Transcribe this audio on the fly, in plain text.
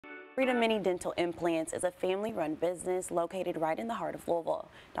Freedom Mini Dental Implants is a family-run business located right in the heart of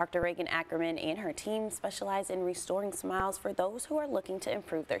Louisville. Dr. Reagan Ackerman and her team specialize in restoring smiles for those who are looking to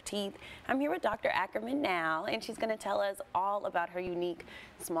improve their teeth. I'm here with Dr. Ackerman now, and she's going to tell us all about her unique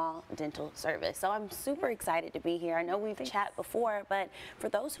small dental service. So I'm super excited to be here. I know we've chatted before, but for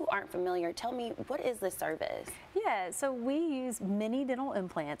those who aren't familiar, tell me, what is this service? Yeah, so we use mini dental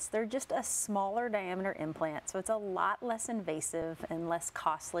implants. They're just a smaller diameter implant, so it's a lot less invasive and less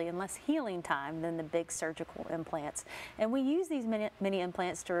costly and less healing time than the big surgical implants. And we use these mini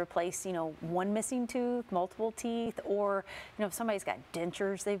implants to replace, one missing tooth, multiple teeth, or, if somebody's got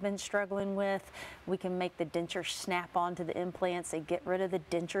dentures they've been struggling with, we can make the denture snap onto the implants. They get rid of the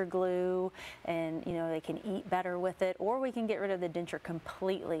denture glue, and, they can eat better with it, or we can get rid of the denture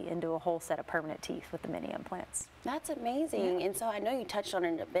completely into a whole set of permanent teeth with the mini implants. That's amazing. Yeah. And so I know you touched on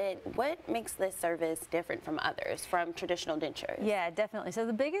it a bit. What makes this service different from others, from traditional dentures? Yeah, definitely. So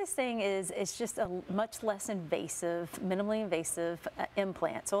the biggest thing is it's just a much less invasive, minimally invasive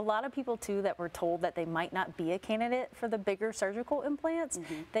implant. So a lot of people too that were told that they might not be a candidate for the bigger surgical implants,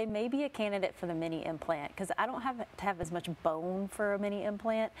 they may be a candidate for the mini implant, because I don't have to have as much bone for a mini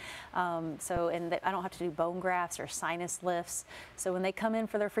implant. I don't have to do bone grafts or sinus lifts. So when they come in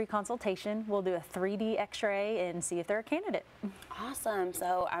for their free consultation, we'll do a 3D x-ray and see if they're a candidate. Awesome.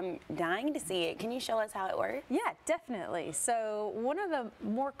 So I'm dying to see it. Can you show us how it works? Yeah, definitely. So one of the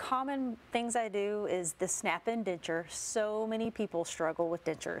more common things I do is the snap-in denture. So many people struggle with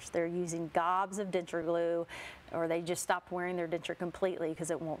dentures. They're using gobs of denture glue, or they just stopped wearing their denture completely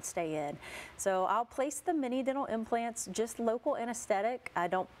because it won't stay in. So I'll place the mini dental implants, just local anesthetic. I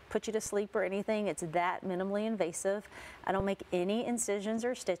don't put you to sleep or anything. It's that minimally invasive. I don't make any incisions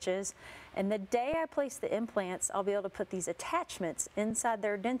or stitches. And the day I place the implants, I'll be able to put these attachments inside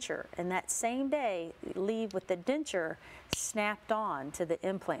their denture, and that same day leave with the denture snapped on to the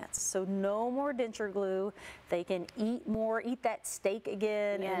implants. So no more denture glue. They can eat more, eat that steak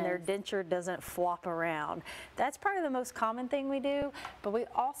again, and their denture doesn't flop around. That's probably the most common thing we do, but we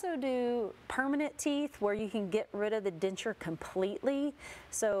also do permanent teeth where you can get rid of the denture completely.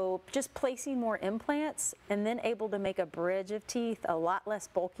 So just placing more implants and then able to make a bridge of teeth a lot less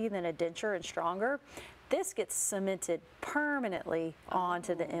bulky than a denture and stronger. This gets cemented permanently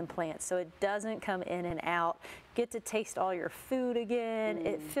onto the implant, so it doesn't come in and out. Get to taste all your food again.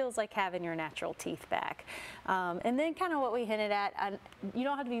 It feels like having your natural teeth back. And then kind of what we hinted at, you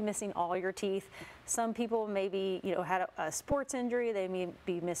don't have to be missing all your teeth. Some people maybe, had a sports injury. They may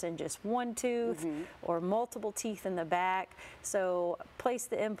be missing just one tooth or multiple teeth in the back. So place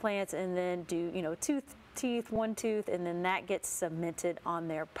the implants and then do, one tooth, and then that gets cemented on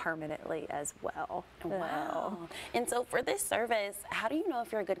there permanently as well. Wow. And so for this service, how do you know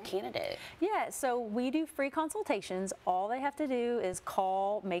if you're a good candidate? Yeah, so we do free consultations. All they have to do is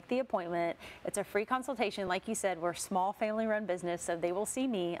call, make the appointment. It's a free consultation. Like you said, we're a small family-run business, so they will see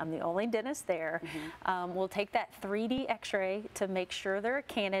me. I'm the only dentist there. We'll take that 3D x-ray to make sure they're a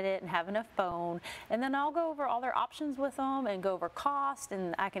candidate and have enough bone, and then I'll go over all their options with them and go over cost,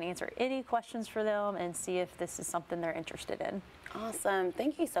 and I can answer any questions for them and see if this is something they're interested in. Awesome.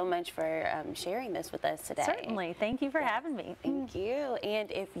 Thank you so much for sharing this with us today. Certainly. Thank you for having me. Thank you. And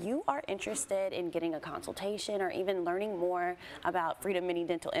if you are interested in getting a consultation or even learning more about Freedom Mini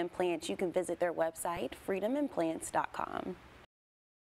Dental Implants, you can visit their website, freedomimplants.com.